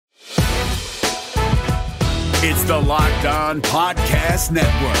It's the Locked On Podcast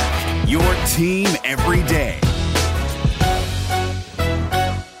Network, your team every day.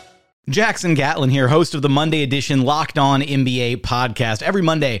 Jackson Gatlin here, host of the Monday edition Locked On NBA podcast. Every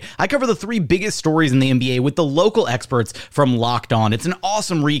Monday, I cover the three biggest stories in the NBA with the local experts from Locked On. It's an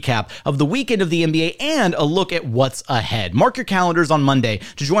awesome recap of the weekend of the NBA and a look at what's ahead. Mark your calendars on Monday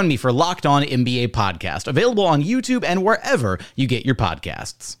to join me for Locked On NBA podcast, available on YouTube and wherever you get your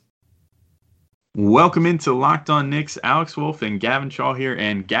podcasts. Welcome into Locked On Knicks. Alex Wolf and Gavin Shaw here.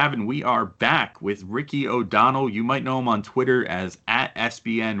 And Gavin, we are back with Ricky O'Donnell. You might know him on Twitter as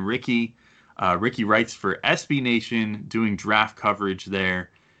 @SBNRicky. Ricky writes for SB Nation, doing draft coverage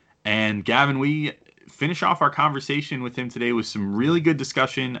there. And Gavin, we finish off our conversation with him today with some really good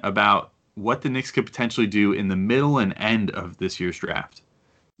discussion about what the Knicks could potentially do in the middle and end of this year's draft.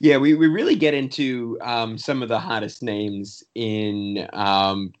 Yeah, we really get into some of the hottest names in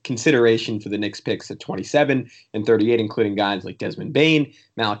consideration for the Knicks picks at 27 and 38, including guys like Desmond Bane,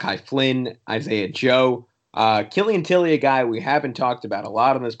 Malachi Flynn, Isaiah Joe. Killian Tilly, a guy we haven't talked about a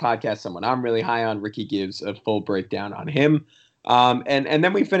lot on this podcast, someone I'm really high on. Ricky gives a full breakdown on him. And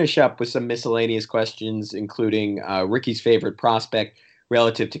then we finish up with some miscellaneous questions, including Ricky's favorite prospect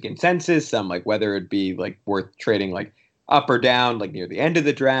relative to consensus, some like whether it'd be like worth trading like up or down, like near the end of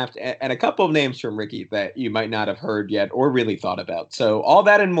the draft, and a couple of names from Ricky that you might not have heard yet or really thought about. So all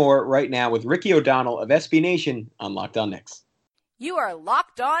that and more right now with Ricky O'Donnell of SB Nation on Locked On Knicks. You are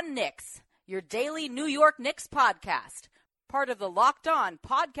Locked On Knicks, your daily New York Knicks podcast, part of the Locked On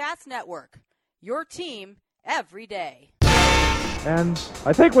Podcast Network, your team every day. And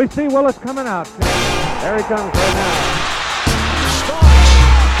I think we see Willis coming out. There he comes right now. Starks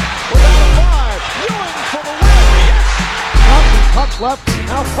without a five. Ewing for the win. Puck left,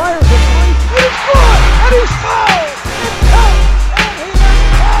 now fires it. He's good, and he's fouled. It's out, and he is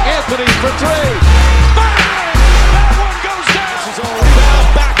Anthony for three. Bang! That one goes down. This is all foul.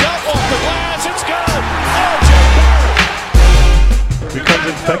 Back up off the glass. It's good. RJ Barrett becomes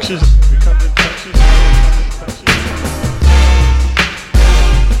infectious.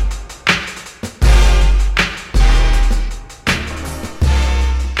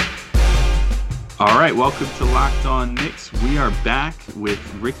 All right, welcome to Locked On Knicks. We are back with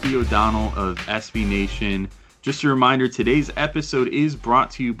Ricky O'Donnell of SB Nation. Just a reminder, today's episode is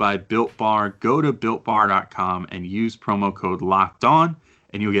brought to you by Built Bar. Go to BuiltBar.com and use promo code LOCKEDON,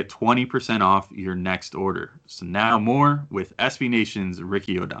 and you'll get 20% off your next order. So now more with SB Nation's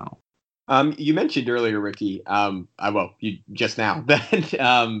Ricky O'Donnell. You mentioned earlier, Ricky, you just now, that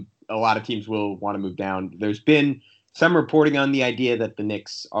a lot of teams will want to move down. There's been some reporting on the idea that the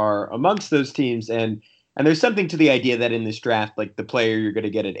Knicks are amongst those teams, and there's something to the idea that in this draft, like the player you're going to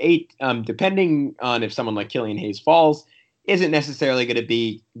get at 8, depending on if someone like Killian Hayes falls, isn't necessarily going to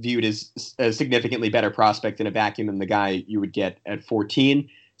be viewed as a significantly better prospect in a vacuum than the guy you would get at 14.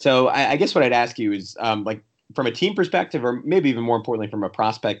 So I guess what I'd ask you is, like from a team perspective, or maybe even more importantly from a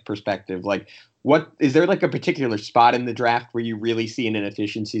prospect perspective, like what is there like a particular spot in the draft where you really see an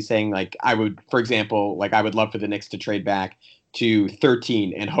inefficiency, saying like I would, for example, like I would love for the Knicks to trade back to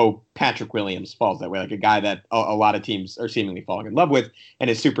 13 and hope Patrick Williams falls that way, like a guy that a lot of teams are seemingly falling in love with and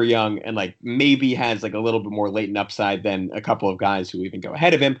is super young and like maybe has like a little bit more latent upside than a couple of guys who even go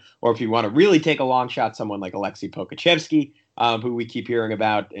ahead of him. Or if you want to really take a long shot, someone like Alexei Pokachevsky, who we keep hearing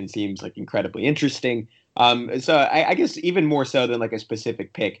about and seems like incredibly interesting. So I guess even more so than like a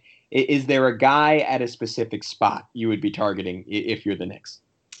specific pick, is there a guy at a specific spot you would be targeting if you're the Knicks?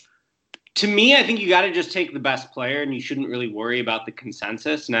 To me, I think you got to just take the best player and you shouldn't really worry about the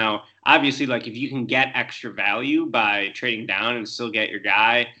consensus. Now, obviously, like if you can get extra value by trading down and still get your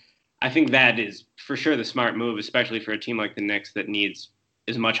guy, I think that is for sure the smart move, especially for a team like the Knicks that needs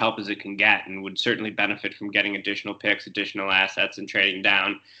as much help as it can get and would certainly benefit from getting additional picks, additional assets, and trading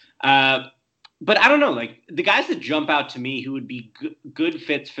down. But I don't know, like the guys that jump out to me who would be good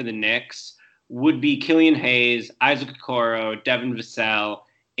fits for the Knicks would be Killian Hayes, Isaac Okoro, Devin Vassell,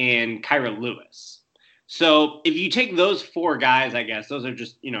 and Kyra Lewis. So if you take those 4 guys, I guess those are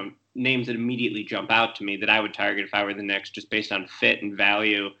just, names that immediately jump out to me that I would target if I were the Knicks just based on fit and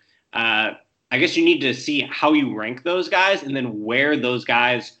value. I guess you need to see how you rank those guys and then where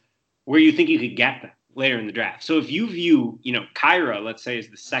you think you could get them later in the draft. So if you view, Kyra, let's say, is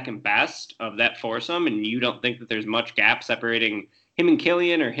the second best of that foursome, and you don't think that there's much gap separating him and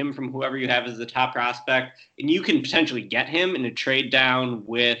Killian or him from whoever you have as the top prospect, and you can potentially get him in a trade down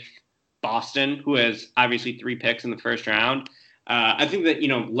with Boston, who has obviously 3 picks in the first round, I think that,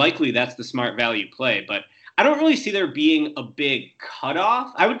 likely that's the smart value play. But I don't really see there being a big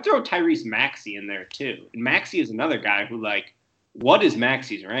cutoff. I would throw Tyrese Maxey in there too. And Maxey is another guy who, what is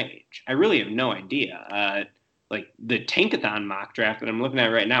Maxey's range? I really have no idea. like the Tankathon mock draft that I'm looking at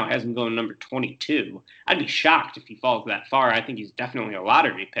right now has him going number 22. I'd be shocked if he falls that far. I think he's definitely a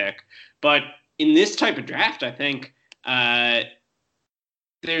lottery pick. But in this type of draft, I think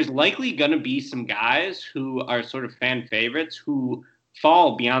there's likely going to be some guys who are sort of fan favorites who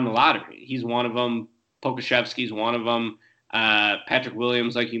fall beyond the lottery. He's one of them. Pokusevski's one of them. Patrick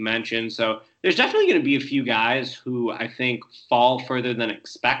Williams, like you mentioned. So there's definitely going to be a few guys who I think fall further than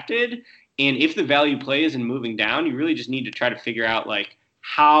expected. And if the value plays and moving down, you really just need to try to figure out like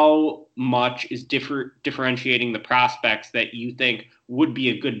how much is differentiating the prospects that you think would be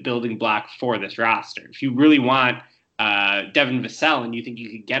a good building block for this roster. If you really want Devin Vassell and you think you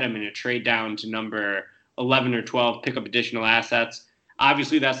could get him in a trade down to number 11 or 12, pick up additional assets,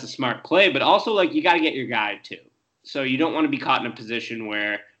 obviously that's the smart play, but also like you got to get your guy too. So you don't want to be caught in a position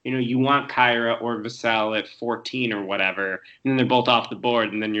where, you know, you want Kyra or Vassell at 14 or whatever, and then they're both off the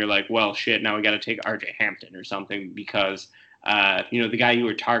board, and then you're like, well, shit, now we got to take RJ Hampton or something because, you know, the guy you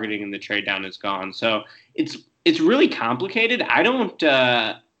were targeting in the trade down is gone. So it's really complicated. I don't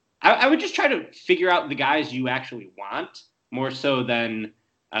I would just try to figure out the guys you actually want more so than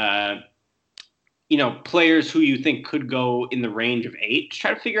you know, players who you think could go in the range of 8. Just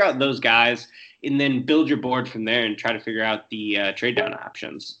try to figure out those guys and then build your board from there and try to figure out the trade down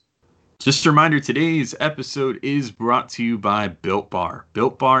options. Just a reminder, today's episode is brought to you by Built Bar.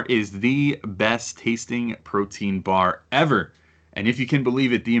 Built Bar is the best tasting protein bar ever. And if you can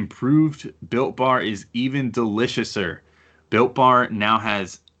believe it, the improved Built Bar is even deliciouser. Built Bar now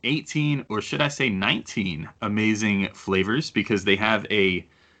has 18, or should I say 19, amazing flavors because they have a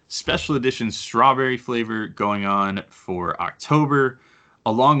special edition strawberry flavor going on for October,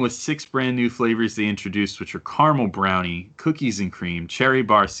 along with 6 brand new flavors they introduced, which are caramel brownie, cookies and cream, cherry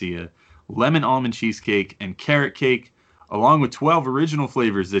barcia, lemon almond cheesecake, and carrot cake, along with 12 original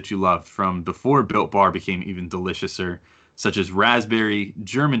flavors that you loved from before Built Bar became even deliciouser, such as raspberry,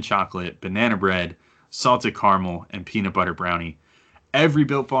 German chocolate, banana bread, salted caramel, and peanut butter brownie. Every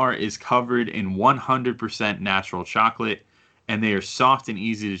Built Bar is covered in 100% natural chocolate, and they are soft and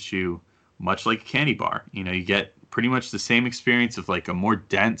easy to chew, much like a candy bar. You know, you get pretty much the same experience of like a more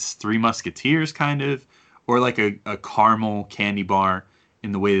dense Three Musketeers kind of, or like a caramel candy bar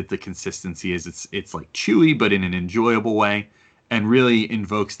in the way that the consistency is. It's like chewy, but in an enjoyable way, and really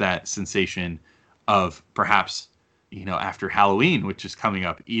invokes that sensation of perhaps, you know, after Halloween, which is coming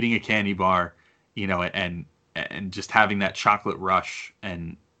up, eating a candy bar, you know, and just having that chocolate rush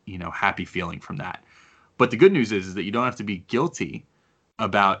and, you know, happy feeling from that. But the good news is that you don't have to be guilty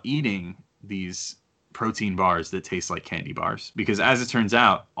about eating these protein bars that taste like candy bars, because as it turns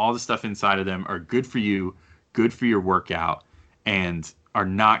out, all the stuff inside of them are good for you, good for your workout, and are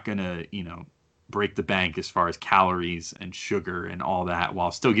not going to, you know, break the bank as far as calories and sugar and all that, while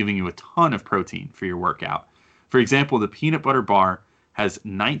still giving you a ton of protein for your workout. For example, the peanut butter bar has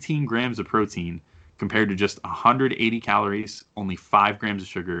 19 grams of protein compared to just 180 calories, only 5 grams of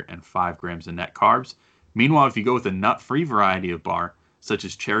sugar, and 5 grams of net carbs. Meanwhile, if you go with a nut-free variety of bar, such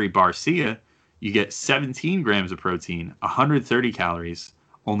as cherry barcia, you get 17 grams of protein, 130 calories,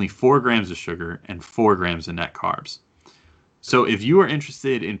 only 4 grams of sugar, and 4 grams of net carbs. So if you are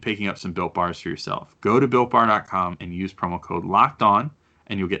interested in picking up some Built Bars for yourself, go to BuiltBar.com and use promo code LOCKEDON,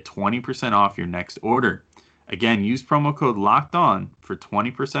 and you'll get 20% off your next order. Again, use promo code LOCKEDON for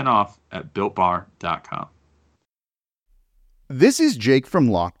 20% off at BuiltBar.com. This is Jake from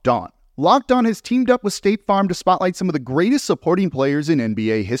Locked On. Locked On has teamed up with State Farm to spotlight some of the greatest supporting players in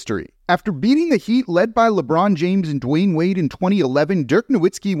NBA history. After beating the Heat led by LeBron James and Dwayne Wade in 2011, Dirk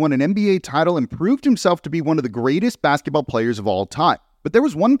Nowitzki won an NBA title and proved himself to be one of the greatest basketball players of all time. But there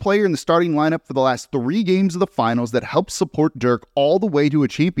was one player in the starting lineup for the last 3 games of the finals that helped support Dirk all the way to a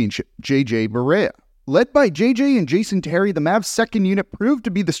championship, JJ Barea. Led by JJ and Jason Terry, the Mavs' second unit proved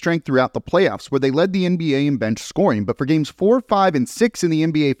to be the strength throughout the playoffs, where they led the NBA in bench scoring. But for games 4, 5, and 6 in the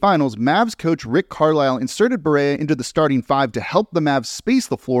NBA Finals, Mavs coach Rick Carlisle inserted Barea into the starting 5 to help the Mavs space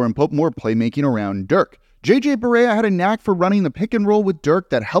the floor and put more playmaking around Dirk. JJ Barea had a knack for running the pick and roll with Dirk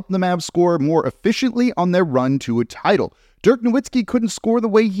that helped the Mavs score more efficiently on their run to a title. Dirk Nowitzki couldn't score the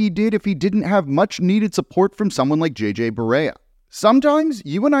way he did if he didn't have much needed support from someone like JJ Barea. Sometimes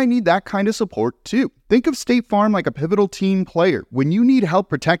you and I need that kind of support too. Think of State Farm like a pivotal team player. When you need help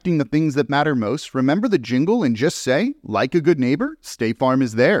protecting the things that matter most, remember the jingle and just say, like a good neighbor, State Farm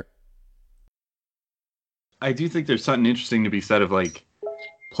is there. I do think there's something interesting to be said of like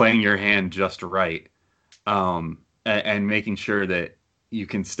playing your hand just right, and making sure that you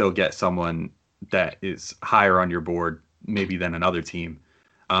can still get someone that is higher on your board maybe than another team.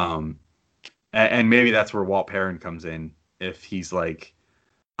 And maybe that's where Walt Perrin comes in. If he's like,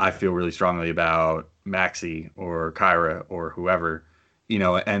 I feel really strongly about Maxey or Kyra or whoever,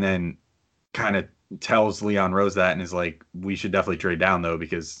 and then kind of tells Leon Rose that and is like, we should definitely trade down though,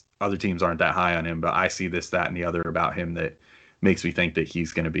 because other teams aren't that high on him, but I see this, that, and the other about him that makes me think that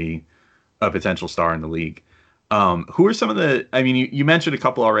he's going to be a potential star in the league. Who are some of the, I mean, you mentioned a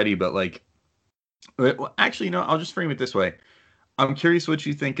couple already, but like, well, actually, I'll just frame it this way. I'm curious what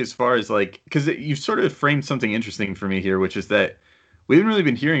you think as far as like, because you've sort of framed something interesting for me here, which is that we haven't really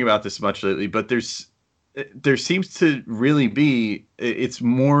been hearing about this much lately, but there seems to really be, it's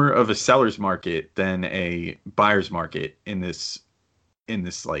more of a seller's market than a buyer's market in this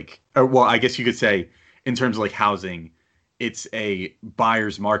like, or well, I guess you could say in terms of like housing, it's a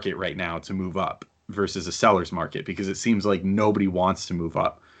buyer's market right now to move up versus a seller's market, because it seems like nobody wants to move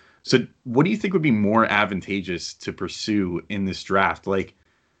up. So what do you think would be more advantageous to pursue in this draft? Like,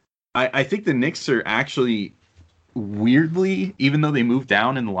 I think the Knicks are actually weirdly, even though they moved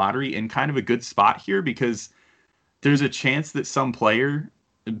down in the lottery, in kind of a good spot here, because there's a chance that some player,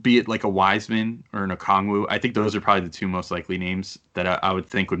 be it like a Wiseman or an Okongwu, I think those are probably the two most likely names that I would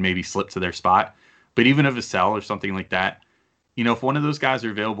think would maybe slip to their spot. But even a Vassell or something like that, if one of those guys are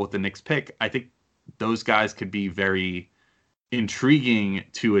available with the Knicks pick, I think those guys could be very intriguing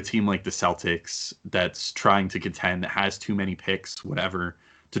to a team like the Celtics that's trying to contend, that has too many picks, whatever,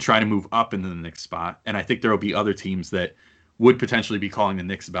 to try to move up into the Knicks spot. And I think there will be other teams that would potentially be calling the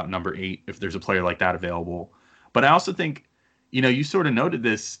Knicks about number 8 if there's a player like that available. But I also think, you sort of noted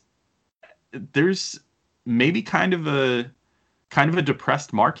this, there's maybe kind of a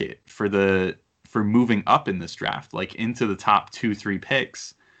depressed market for moving up in this draft, like into the top 2-3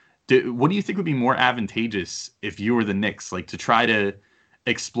 picks. What do you think would be more advantageous if you were the Knicks, like to try to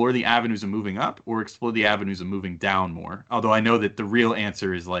explore the avenues of moving up or explore the avenues of moving down more? Although I know that the real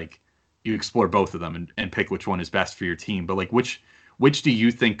answer is like you explore both of them and pick which one is best for your team. But like which do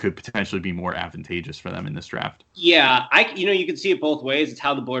you think could potentially be more advantageous for them in this draft? Yeah, you can see it both ways. It's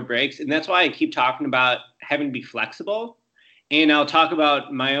how the board breaks. And that's why I keep talking about having to be flexible. And I'll talk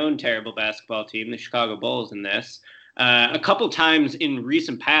about my own terrible basketball team, the Chicago Bulls, in this. A couple times in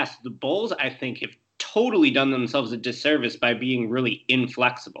recent past, the Bulls, I think, have totally done themselves a disservice by being really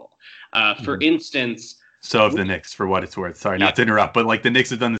inflexible. For instance... So have the Knicks, for what it's worth. Sorry, not to interrupt, but like the Knicks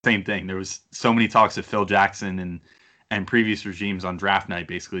have done the same thing. There was so many talks of Phil Jackson and previous regimes on draft night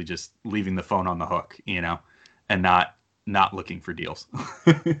basically just leaving the phone on the hook, and not looking for deals.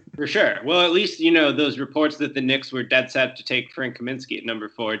 For sure. Well, at least, those reports that the Knicks were dead set to take Frank Kaminsky at number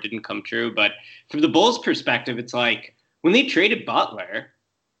 4 didn't come true. But from the Bulls' perspective, it's like when they traded Butler,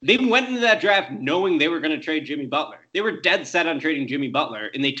 they went into that draft knowing they were going to trade Jimmy Butler. They were dead set on trading Jimmy Butler,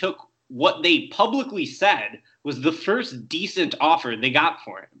 and they took what they publicly said was the first decent offer they got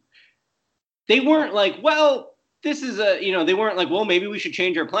for him. They weren't like, well, this is they weren't like, well, maybe we should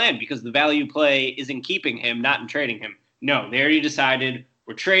change our plan because the value play is in keeping him, not in trading him. No, they already decided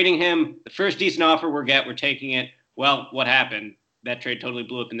we're trading him. The first decent offer we're taking it. Well, what happened? That trade totally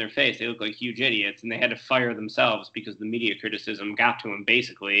blew up in their face. They looked like huge idiots, and they had to fire themselves because the media criticism got to them,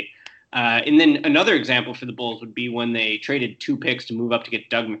 basically. And then another example for the Bulls would be when they traded 2 picks to move up to get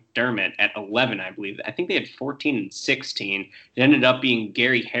Doug McDermott at 11, I believe. I think they had 14 and 16. It ended up being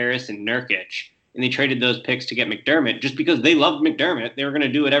Gary Harris and Nurkic, and they traded those picks to get McDermott just because they loved McDermott. They were going to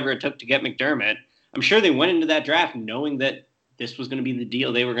do whatever it took to get McDermott. I'm sure they went into that draft knowing that this was going to be the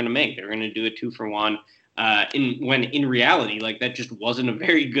deal they were going to make. They were going to do a 2-for-1. When in reality, like that just wasn't a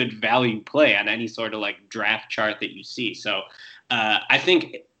very good value play on any sort of like draft chart that you see. So I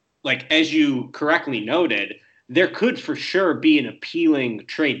think, like as you correctly noted, there could for sure be an appealing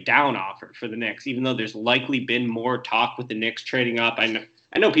trade down offer for the Knicks, even though there's likely been more talk with the Knicks trading up.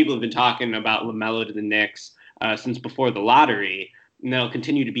 I know people have been talking about LaMelo to the Knicks since before the lottery. And that'll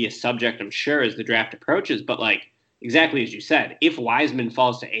continue to be a subject, I'm sure, as the draft approaches. But like exactly as you said, if Wiseman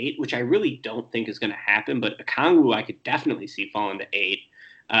falls to 8, which I really don't think is going to happen, but Okongwu I could definitely see falling to 8.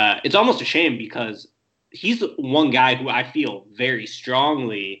 It's almost a shame because he's the one guy who I feel very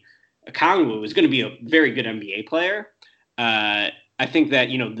strongly Okongwu is going to be a very good NBA player. I think that,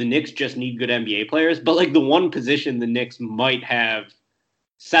 the Knicks just need good NBA players, but like the one position the Knicks might have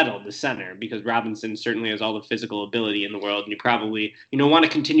settled the center, because Robinson certainly has all the physical ability in the world, and you probably, want to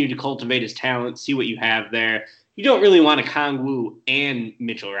continue to cultivate his talent, see what you have there. You don't really want Okongwu and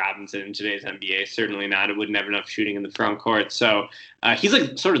Mitchell Robinson in today's NBA. Certainly not. It wouldn't have enough shooting in the front court. So he's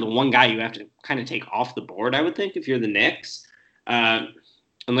like sort of the one guy you have to kind of take off the board, I would think, if you're the Knicks.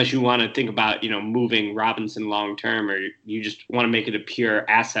 Unless you want to think about, moving Robinson long term, or you just want to make it a pure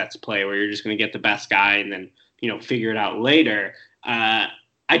assets play where you're just going to get the best guy and then, figure it out later.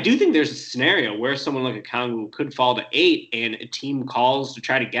 I do think there's a scenario where someone like a Okongwu could fall to 8 and a team calls to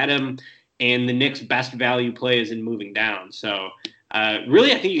try to get him, and the Knicks' best value play is in moving down. So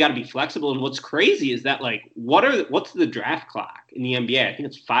really, I think you got to be flexible. And what's crazy is that, like, what's the draft clock in the NBA? I think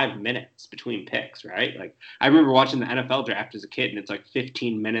it's 5 minutes between picks, right? Like, I remember watching the NFL draft as a kid, and it's like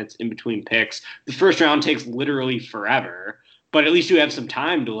 15 minutes in between picks. The first round takes literally forever, but at least you have some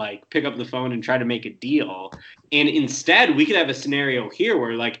time to, like, pick up the phone and try to make a deal. And instead, we could have a scenario here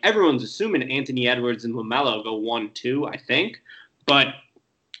where, like, everyone's assuming Anthony Edwards and LaMelo go 1-2, I think. But,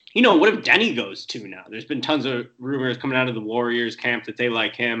 you know, what if Denny goes 2 now? There's been tons of rumors coming out of the Warriors camp that they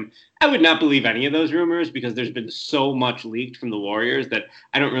like him. I would not believe any of those rumors because there's been so much leaked from the Warriors that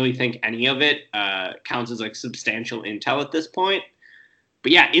I don't really think any of it counts as, like, substantial intel at this point.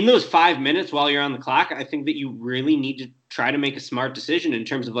 But yeah, in those 5 minutes while you're on the clock, I think that you really need to try to make a smart decision in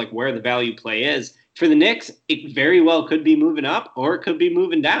terms of, like, where the value play is. For the Knicks, it very well could be moving up or it could be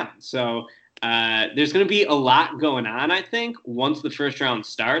moving down. So there's going to be a lot going on, I think, once the first round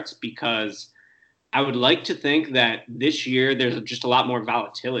starts, because I would like to think that this year there's just a lot more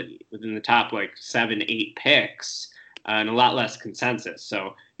volatility within the top, like, 7, 8 picks and a lot less consensus.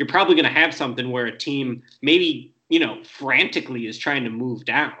 So you're probably going to have something where a team maybe, you know, frantically is trying to move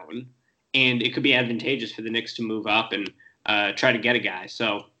down, and it could be advantageous for the Knicks to move up and try to get a guy.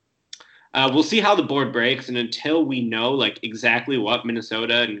 So we'll see how the board breaks, and until we know, like, exactly what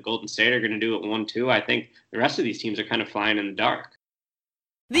Minnesota and Golden State are going to do at 1-2, I think the rest of these teams are kind of flying in the dark.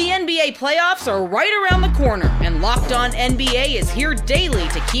 The NBA playoffs are right around the corner, and Locked On NBA is here daily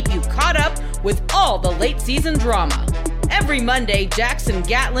to keep you caught up with all the late season drama. Every Monday, Jackson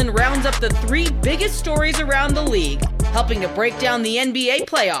Gatlin rounds up the 3 biggest stories around the league, helping to break down the NBA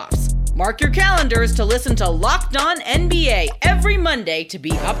playoffs. Mark your calendars to listen to Locked On NBA every Monday to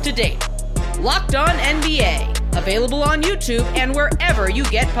be up to date. Locked On NBA, available on YouTube and wherever you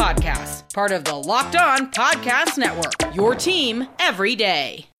get podcasts. Part of the Locked On Podcast Network, your team every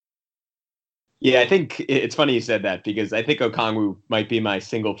day. Yeah, I think it's funny you said that, because I think Okongwu might be my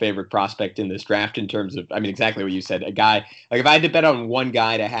single favorite prospect in this draft in terms of, I mean, exactly what you said. A guy, like, if I had to bet on one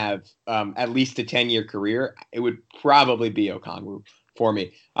guy to have at least a 10-year career, it would probably be Okongwu for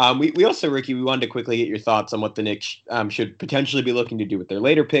me. We also, Ricky, we wanted to quickly get your thoughts on what the Knicks should potentially be looking to do with their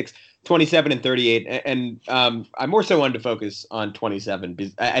later picks, 27 and 38. And I more so wanted to focus on 27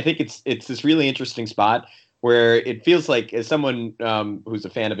 because I think it's this really interesting spot where it feels like, as someone who's a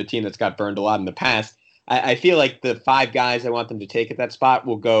fan of a team that's got burned a lot in the past, I feel like the 5 guys I want them to take at that spot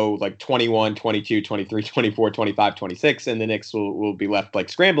will go like 21, 22, 23, 24, 25, 26, and the Knicks will be left, like,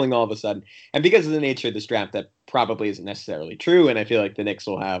 scrambling all of a sudden. And because of the nature of this draft, that probably isn't necessarily true, and I feel like the Knicks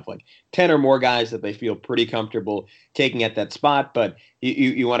will have like 10 or more guys that they feel pretty comfortable taking at that spot. But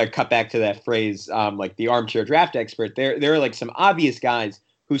you want to cut back to that phrase, like the armchair draft expert. There are, like, some obvious guys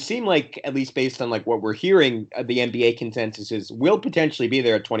who seem like, at least based on, like, what we're hearing, the NBA consensus is will potentially be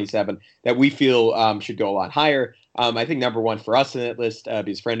there at 27 that we feel should go a lot higher. I think number one for us in that list,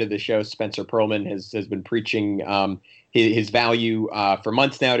 his friend of the show, Spencer Perlman, has been preaching his value for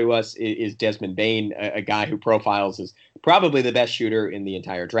months now to us, is Desmond Bane, a guy who profiles as probably the best shooter in the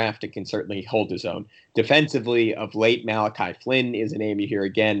entire draft and can certainly hold his own. Defensively, of late, Malachi Flynn is a name you hear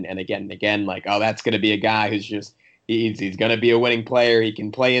again and again and again, like, oh, that's going to be a guy who's just, he's going to be a winning player. He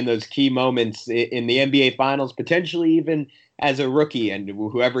can play in those key moments in the NBA Finals, potentially even as a rookie, and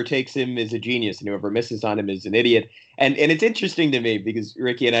whoever takes him is a genius, and whoever misses on him is an idiot. And it's interesting to me because,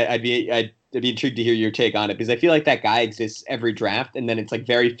 Ricky, and I'd be intrigued to hear your take on it, because I feel like that guy exists every draft, and then it's like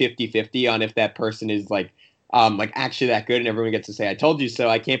very 50-50 on if that person is like actually that good, and everyone gets to say, I told you so.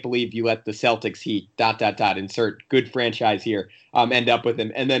 I can't believe you let the Celtics Heat ... insert good franchise here end up with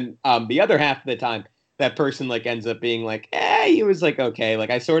him. And then the other half of the time, that person, like, ends up being like, he was, like, okay. Like,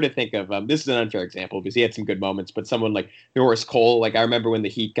 I sort of think of, this is an unfair example because he had some good moments, but someone like Norris Cole, like, I remember when the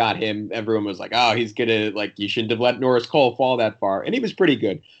Heat got him, everyone was like, oh, he's gonna, like, you shouldn't have let Norris Cole fall that far. And he was pretty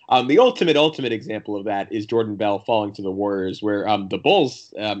good. The ultimate example of that is Jordan Bell falling to the Warriors, where the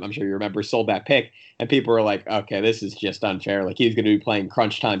Bulls, I'm sure you remember, sold that pick, and people were like, okay, this is just unfair. Like, he's going to be playing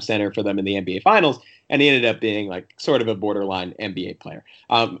crunch time center for them in the NBA Finals. And he ended up being, like, sort of a borderline NBA player.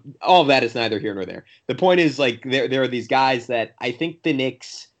 All of that is neither here nor there. The point is, like, there are these guys that I think the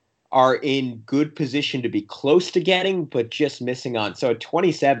Knicks are in good position to be close to getting, but just missing on. So at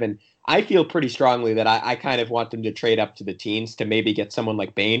 27, I feel pretty strongly that I kind of want them to trade up to the teens to maybe get someone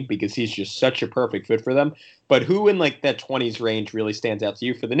like Bane, because he's just such a perfect fit for them. But who in, like, that 20s range really stands out to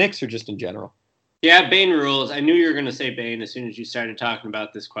you for the Knicks, or just in general? Yeah, Bane rules. I knew you were going to say Bane as soon as you started talking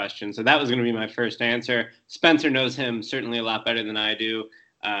about this question, so that was going to be my first answer. Spencer knows him certainly a lot better than I do,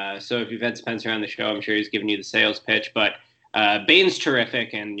 so if you've had Spencer on the show, I'm sure he's giving you the sales pitch. But Bane's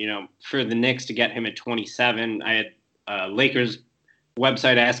terrific, and for the Knicks to get him at 27, I had Lakers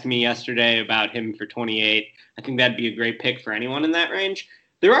website asked me yesterday about him for 28. I think that'd be a great pick for anyone in that range.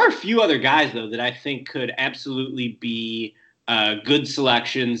 There are a few other guys, though, that I think could absolutely be good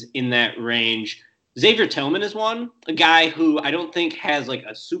selections in that range. Xavier Tillman is one, a guy who I don't think has like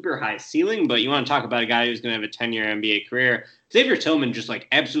a super high ceiling, but you want to talk about a guy who's going to have a 10-year NBA career. Xavier Tillman just like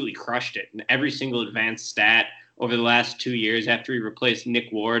absolutely crushed it in every single advanced stat over the last 2 years after he replaced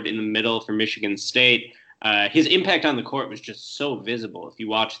Nick Ward in the middle for Michigan State. His impact on the court was just so visible if you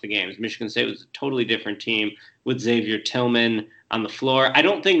watch the games. Michigan State was a totally different team with Xavier Tillman on the floor. I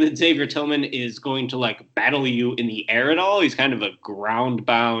don't think that Xavier Tillman is going to like battle you in the air at all. He's kind of a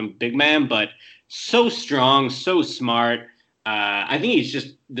ground-bound big man, but so strong, so smart. I think he's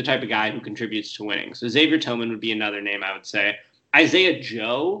just the type of guy who contributes to winning. So Xavier Tillman would be another name I would say. Isaiah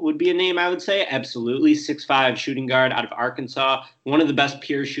Joe would be a name I would say. Absolutely. 6'5" shooting guard out of Arkansas. One of the best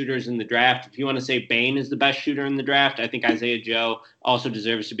pure shooters in the draft. If you want to say Bane is the best shooter in the draft, I think Isaiah Joe also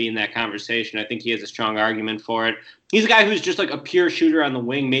deserves to be in that conversation. I think he has a strong argument for it. He's a guy who's just like a pure shooter on the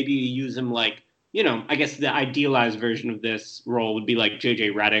wing. Maybe you use him like, I guess the idealized version of this role would be like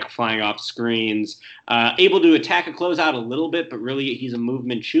JJ Redick flying off screens, able to attack a closeout a little bit, but really he's a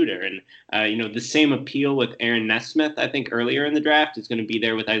movement shooter. And, the same appeal with Aaron Nesmith, I think earlier in the draft is going to be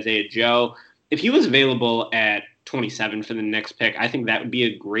there with Isaiah Joe. If he was available at 27 for the Knicks pick, I think that would be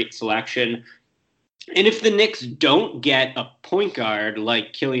a great selection. And if the Knicks don't get a point guard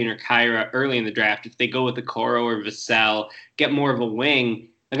like Killian or Kyra early in the draft, if they go with Okoro or Vassell, get more of a wing,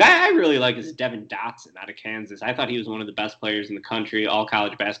 the guy I really like is Devin Dotson out of Kansas. I thought he was one of the best players in the country all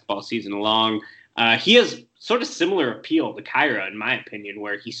college basketball season long. He has sort of similar appeal to Kyra, in my opinion,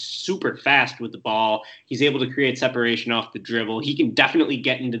 where he's super fast with the ball. He's able to create separation off the dribble. He can definitely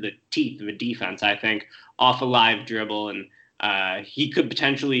get into the teeth of a defense, I think, off a live dribble. And he could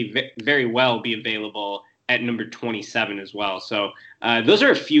potentially very well be available at number 27 as well. So those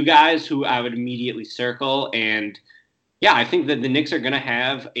are a few guys who I would immediately circle. And yeah, I think that the Knicks are going to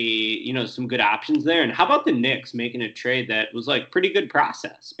have some good options there. And how about the Knicks making a trade that was like pretty good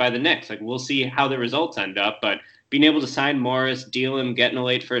process by the Knicks? Like we'll see how the results end up, but being able to sign Morris, deal him, getting a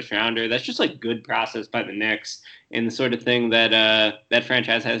late first rounder, that's just like good process by the Knicks and the sort of thing that that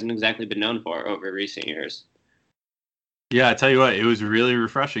franchise hasn't exactly been known for over recent years. Yeah, I tell you what, it was really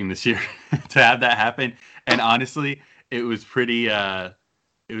refreshing this year to have that happen. And honestly, it was pretty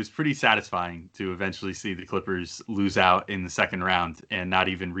satisfying to eventually see the Clippers lose out in the second round and not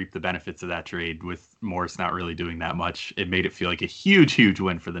even reap the benefits of that trade with Morris not really doing that much. It made it feel like a huge, huge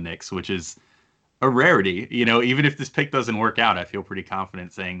win for the Knicks, which is a rarity. Even if this pick doesn't work out, I feel pretty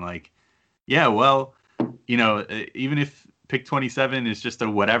confident saying like, yeah, well, even if pick 27 is just a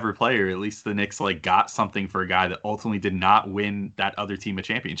whatever player, at least the Knicks like got something for a guy that ultimately did not win that other team a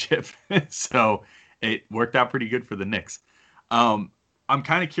championship. So it worked out pretty good for the Knicks. I'm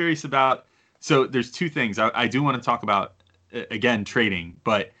kind of curious about, so there's two things. I do want to talk about, again, trading,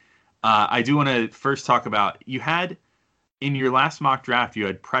 but I do want to first talk about, you had, in your last mock draft, you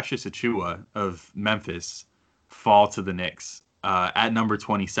had Precious Achiuwa of Memphis fall to the Knicks at number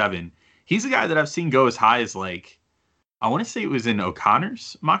 27. He's a guy that I've seen go as high as like, I want to say it was in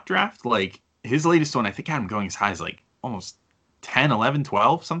O'Connor's mock draft. Like his latest one, I think had him going as high as like almost 10, 11,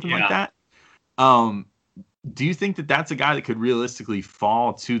 12, something like that. Do you think that that's a guy that could realistically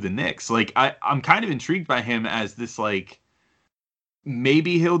fall to the Knicks? Like, I'm kind of intrigued by him as this, like,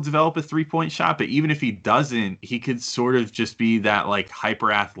 maybe he'll develop a three-point shot, but even if he doesn't, he could sort of just be that, like,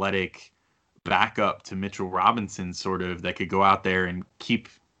 hyper-athletic backup to Mitchell Robinson, sort of, that could go out there and keep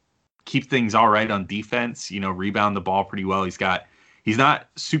things all right on defense, rebound the ball pretty well. He's not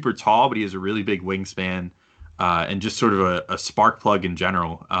super tall, but he has a really big wingspan and just sort of a spark plug in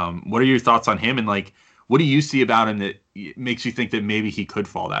general. What are your thoughts on him? And, like, what do you see about him that makes you think that maybe he could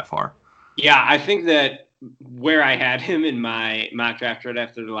fall that far? Yeah, I think that where I had him in my mock draft right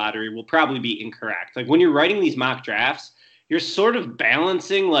after the lottery will probably be incorrect. Like when you're writing these mock drafts, you're sort of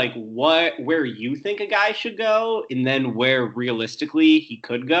balancing like where you think a guy should go and then where realistically he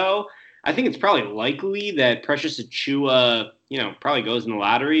could go. I think it's probably likely that Precious Achiuwa, probably goes in the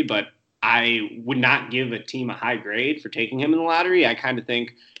lottery, but I would not give a team a high grade for taking him in the lottery. I kind of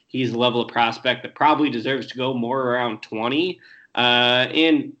think he's a level of prospect that probably deserves to go more around 20.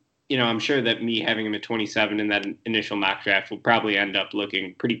 And, I'm sure that me having him at 27 in that initial mock draft will probably end up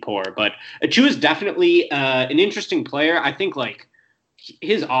looking pretty poor. But Achiuwa is definitely an interesting player. I think, like,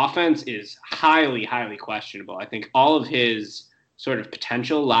 his offense is highly, highly questionable. I think all of his sort of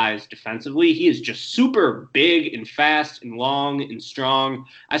potential lies defensively. He is just super big and fast and long and strong.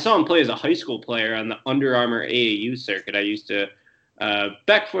 I saw him play as a high school player on the Under Armour AAU circuit. I used to,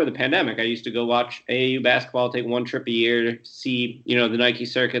 back before the pandemic, I used to go watch AAU basketball, take one trip a year to see, the Nike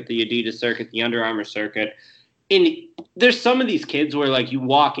circuit, the Adidas circuit, the Under Armour circuit. And there's some of these kids where, like, you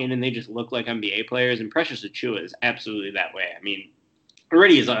walk in and they just look like NBA players, and Precious Achiuwa is absolutely that way. I mean,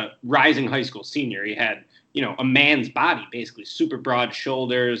 already as a rising high school senior, he had, a man's body, basically super broad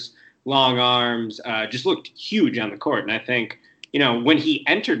shoulders, long arms, just looked huge on the court. And I think, when he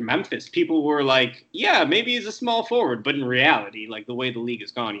entered Memphis, people were like, yeah, maybe he's a small forward. But in reality, like the way the league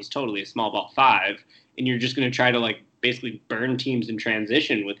has gone, he's totally a small ball 5. And you're just going to try to, like, basically burn teams in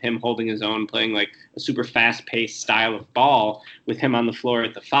transition with him holding his own, playing like a super fast-paced style of ball with him on the floor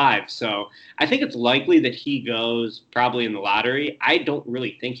at the 5. So I think it's likely that he goes probably in the lottery. I don't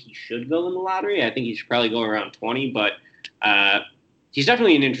really think he should go in the lottery. I think he should probably go around 20, but he's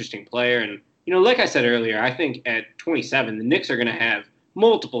definitely an interesting player. And, like I said earlier, I think at 27, the Knicks are going to have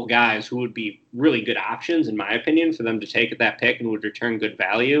multiple guys who would be really good options, in my opinion, for them to take at that pick and would return good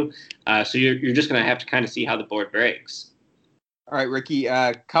value. So you're just going to have to kind of see how the board breaks. All right, Ricky,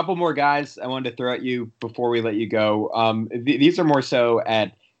 a couple more guys I wanted to throw at you before we let you go. These are more so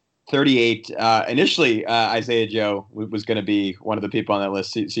at 38. Initially, Isaiah Joe was going to be one of the people on that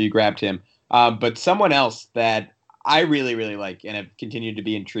list, so you grabbed him. But someone else that I really, really like and have continued to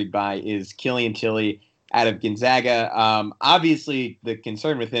be intrigued by is Killian Tilly out of Gonzaga. Obviously, the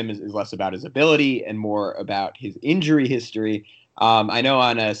concern with him is less about his ability and more about his injury history. I know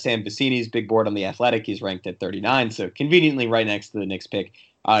on Sam Vecini's big board on The Athletic, he's ranked at 39, so conveniently right next to the Knicks pick.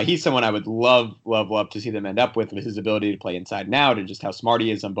 He's someone I would love to see them end up with his ability to play inside and out and just how smart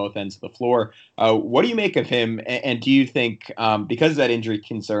he is on both ends of the floor. What do you make of him? And do you think, because of that injury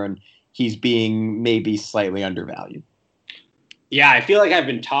concern, he's being maybe slightly undervalued? Yeah, I feel like I've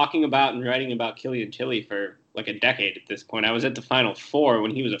been talking about and writing about Killian Tilly for like a decade at this point. I was at the Final Four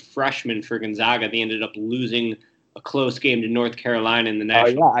when he was a freshman for Gonzaga. They ended up losing a close game to North Carolina in the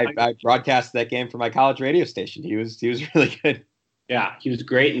national. I broadcast that game for my college radio station. He was really good. Yeah, he was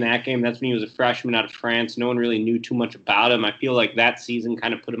great in that game. That's when he was a freshman out of France. No one really knew too much about him. I feel like that season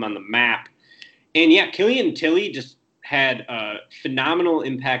kind of put him on the map. And yeah, Killian Tilly just had a phenomenal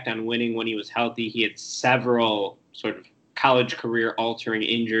impact on winning when he was healthy. He had several sort of college career altering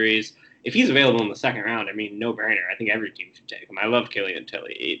injuries. If he's available in the second round, I mean, no brainer. I think every team should take him. I love Killian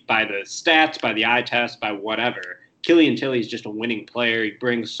Tilly. By the stats, by the eye test, by whatever. Killian Tilly is just a winning player. He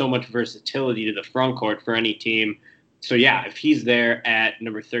brings so much versatility to the front court for any team. So yeah, if he's there at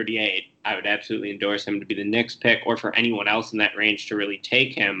number 38, I would absolutely endorse him to be the Knicks pick, or for anyone else in that range to really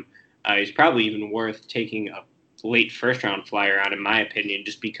take him. He's probably even worth taking a late first-round flyer on, in my opinion,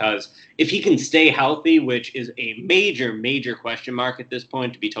 just because if he can stay healthy, which is a major question mark at this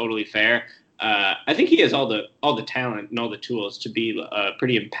point, to be totally fair, I think he has all the talent and all the tools to be a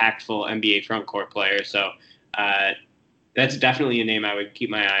pretty impactful NBA frontcourt player. So that's definitely a name I would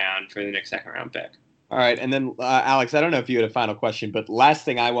keep my eye on for the next second-round pick. All right, and then Alex, I don't know if you had a final question, but last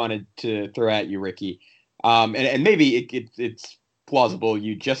thing I wanted to throw at you, Ricky, and maybe it's plausible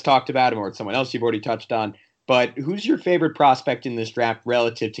you just talked about him or it's someone else you've already touched on, but who's your favorite prospect in this draft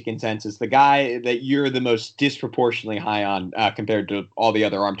relative to consensus, the guy that you're the most disproportionately high on compared to all the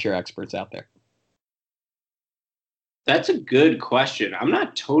other armchair experts out there? That's a good question. I'm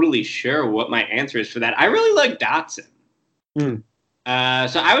not totally sure what my answer is for that. I really like Dotson.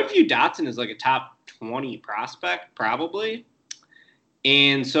 So I would view Dotson as like a top 20 prospect, probably.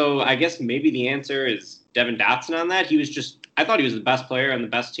 And so I guess maybe the answer is Devin Dotson on that. I thought he was the best player on the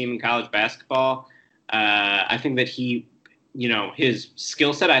best team in college basketball. I think that his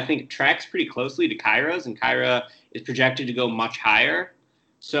skill set, I think, tracks pretty closely to Kyra's, and Kyra is projected to go much higher.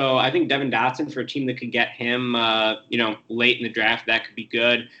 So I think Devin Dotson, for a team that could get him, late in the draft, that could be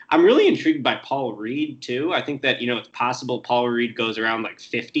good. I'm really intrigued by Paul Reed, too. I think that, it's possible Paul Reed goes around like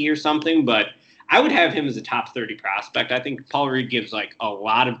 50 or something, but I would have him as a top 30 prospect. I think Paul Reed gives like a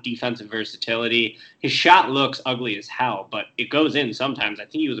lot of defensive versatility. His shot looks ugly as hell, but it goes in sometimes. I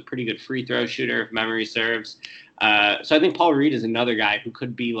think he was a pretty good free throw shooter, if memory serves. So I think Paul Reed is another guy who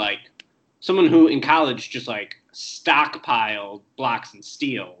could be like someone who in college just like stockpiled blocks and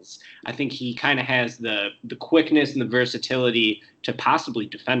steals. I think he kind of has the quickness and the versatility to possibly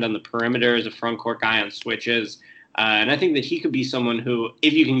defend on the perimeter as a front court guy on switches. And I think that he could be someone who,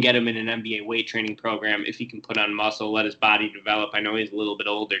 if you can get him in an NBA weight training program, if he can put on muscle, let his body develop. I know he's a little bit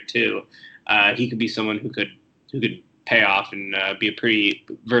older too. He could be someone who could pay off and be a pretty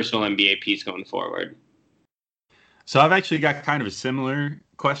versatile NBA piece going forward. So I've actually got kind of a similar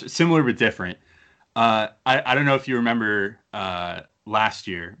question, similar but different. I don't know if you remember last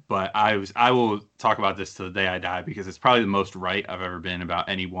year, but I will talk about this till the day I die because it's probably the most right I've ever been about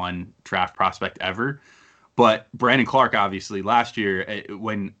any one draft prospect ever. But Brandon Clark, obviously, last year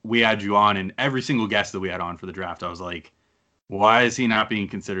when we had you on, and every single guest that we had on for the draft, I was like, why is he not being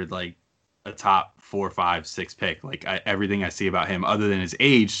considered like a top 4, 5, 6 pick? Like everything I see about him, other than his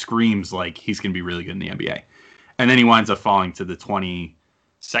age, screams like he's going to be really good in the NBA. And then he winds up falling to the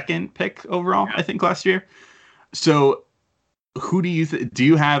 22nd pick overall, I think, last year. So who do you do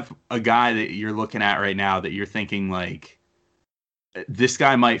you have a guy that you're looking at right now that you're thinking like this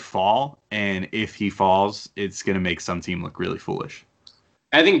guy might fall, and if he falls, it's going to make some team look really foolish?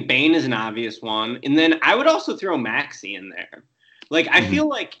 I think Bane is an obvious one. And then I would also throw Maxey in there. Like, I feel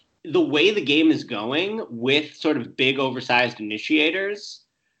like the way the game is going with sort of big oversized initiators,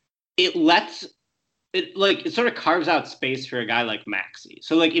 it sort of carves out space for a guy like Maxey.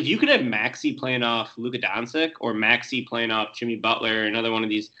 So like if you could have Maxey playing off Luka Doncic or Maxey playing off Jimmy Butler or another one of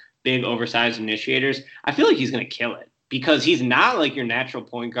these big oversized initiators, I feel like he's going to kill it because he's not like your natural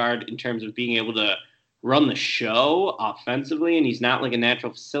point guard in terms of being able to run the show offensively, and he's not like a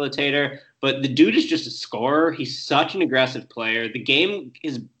natural facilitator, but the dude is just a scorer. He's such an aggressive player. The game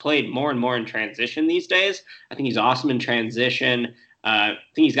is played more and more in transition these days. I think he's awesome in transition. I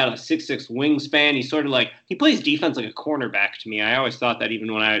think he's got a 6'6" wingspan. He's sort of like, he plays defense like a cornerback to me. I always thought that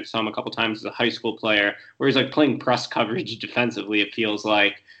even when I saw him a couple times as a high school player, where he's like playing press coverage defensively, it feels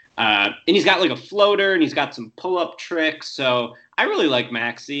like. And he's got like a floater, and he's got some pull-up tricks. So I really like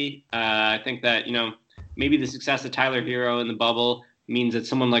Maxey. I think that, maybe the success of Tyler Hero in the bubble means that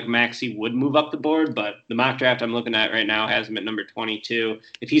someone like Maxey would move up the board, but the mock draft I'm looking at right now has him at number 22.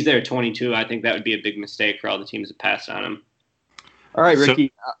 If he's there at 22, I think that would be a big mistake for all the teams that passed on him. All right,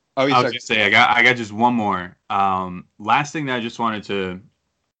 Ricky. So, I was going to say, I got just one more. Last thing that I just wanted to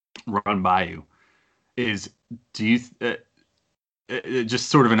run by you is, do you just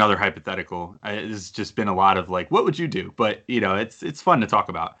sort of another hypothetical? There's just been a lot of like, what would you do? But it's fun to talk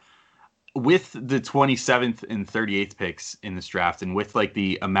about. With the 27th and 38th picks in this draft, and with like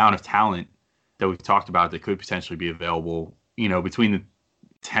the amount of talent that we've talked about that could potentially be available, between the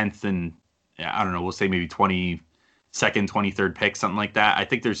 10th and I don't know, we'll say maybe 22nd, 23rd pick, something like that. I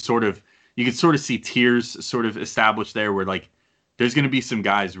think there's you could sort of see tiers sort of established there where like there's going to be some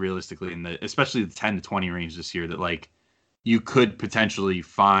guys realistically in especially the 10 to 20 range this year that like you could potentially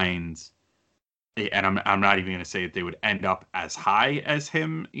find. And I'm not even going to say that they would end up as high as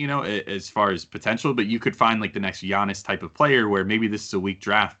him, as far as potential, but you could find like the next Giannis type of player where maybe this is a weak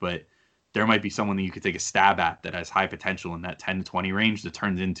draft, but there might be someone that you could take a stab at that has high potential in that 10 to 20 range that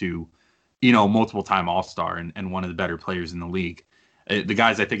turns into, multiple time All-Star and one of the better players in the league. The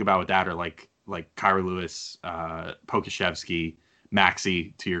guys I think about with that are like Kyra Lewis, Pokashevsky,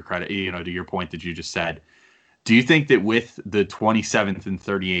 Maxey, to your credit, to your point that you just said. Do you think that with the 27th and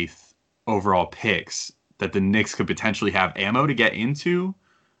 38th overall picks that the Knicks could potentially have ammo to get into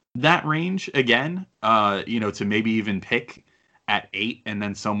that range again, to maybe even pick at 8 and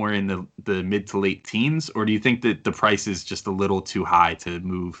then somewhere in the mid to late teens? Or do you think that the price is just a little too high to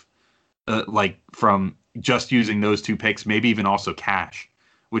move from just using those 2 picks, maybe even also cash,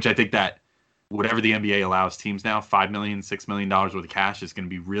 which I think that whatever the NBA allows teams now, $5 million, $6 million worth of cash is going to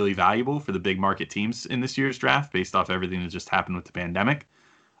be really valuable for the big market teams in this year's draft based off everything that just happened with the pandemic.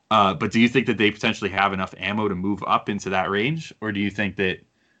 But do you think that they potentially have enough ammo to move up into that range? Or do you think that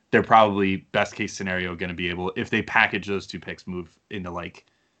they're probably best case scenario going to be able, if they package those 2 picks, move into like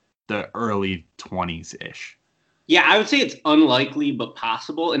the early 20s-ish? Yeah, I would say it's unlikely but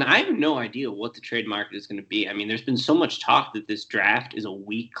possible. And I have no idea what the trade market is going to be. I mean, there's been so much talk that this draft is a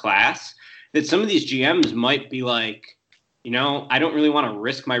weak class that some of these GMs might be like, I don't really want to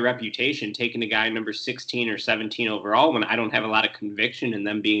risk my reputation taking a guy number 16 or 17 overall when I don't have a lot of conviction in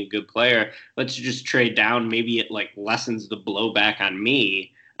them being a good player. Let's just trade down. Maybe it like lessens the blowback on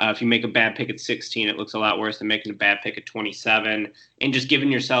me. If you make a bad pick at 16, it looks a lot worse than making a bad pick at 27. And just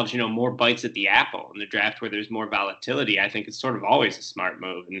giving yourselves, more bites at the apple in the draft where there's more volatility, I think it's sort of always a smart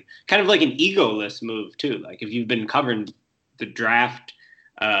move and kind of like an egoless move too. Like if you've been covering the draft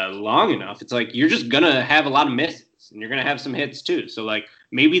long enough, it's like you're just going to have a lot of misses. And you're going to have some hits too. So like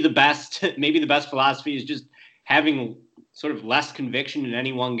maybe the best philosophy is just having sort of less conviction in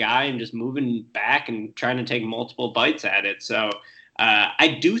any one guy and just moving back and trying to take multiple bites at it. So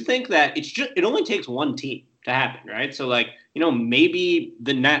I do think that it only takes one team to happen, right? So like, maybe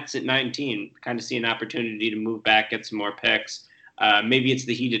the Nets at 19 kind of see an opportunity to move back, get some more picks. Maybe it's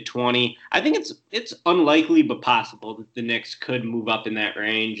the Heat at 20. I think it's unlikely but possible that the Knicks could move up in that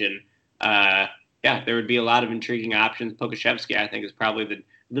range and there would be a lot of intriguing options. Pokashevsky, I think, is probably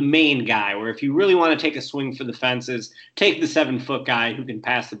the main guy, where if you really want to take a swing for the fences, take the 7-foot guy who can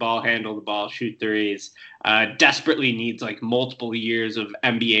pass the ball, handle the ball, shoot threes, desperately needs like multiple years of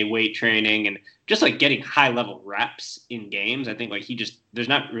NBA weight training and just like getting high level reps in games. I think like there's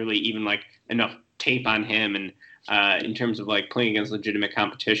not really even like enough tape on him and in terms of like playing against legitimate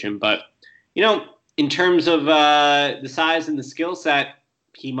competition. But, you know, in terms of the size and the skill set,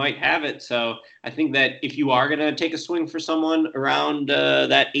 he might have it. So I think that if you are going to take a swing for someone around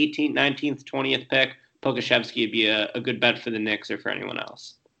that 18th, 19th, 20th pick, Pokusevski would be a good bet for the Knicks or for anyone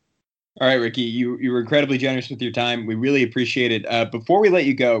else. All right, Ricky, you were incredibly generous with your time. We really appreciate it. Before we let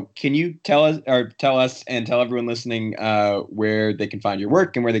you go, can you tell us and tell everyone listening where they can find your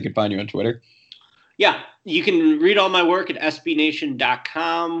work and where they can find you on Twitter? Yeah, you can read all my work at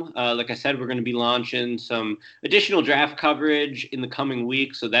sbnation.com. Like I said, we're going to be launching some additional draft coverage in the coming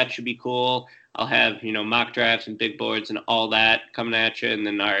week, so that should be cool. I'll have, mock drafts and big boards and all that coming at you. And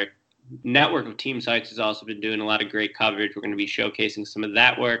then our network of team sites has also been doing a lot of great coverage. We're going to be showcasing some of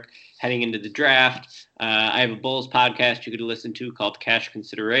that work heading into the draft. I have a Bulls podcast you could listen to called Cash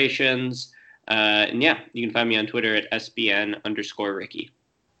Considerations. And yeah, you can find me on Twitter at SBN_Ricky.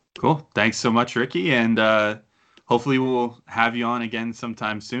 Cool. Thanks so much, Ricky. And hopefully we'll have you on again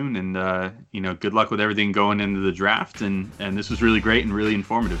sometime soon. And, good luck with everything going into the draft. And this was really great and really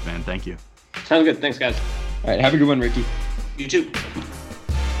informative, man. Thank you. Sounds good. Thanks, guys. All right. Have a good one, Ricky. You too.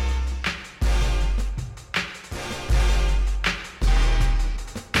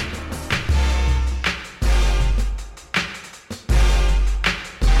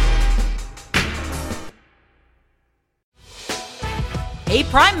 Hey,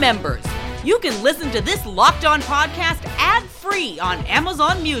 Prime members, you can listen to this Locked On podcast ad-free on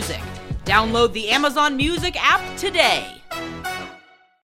Amazon Music. Download the Amazon Music app today.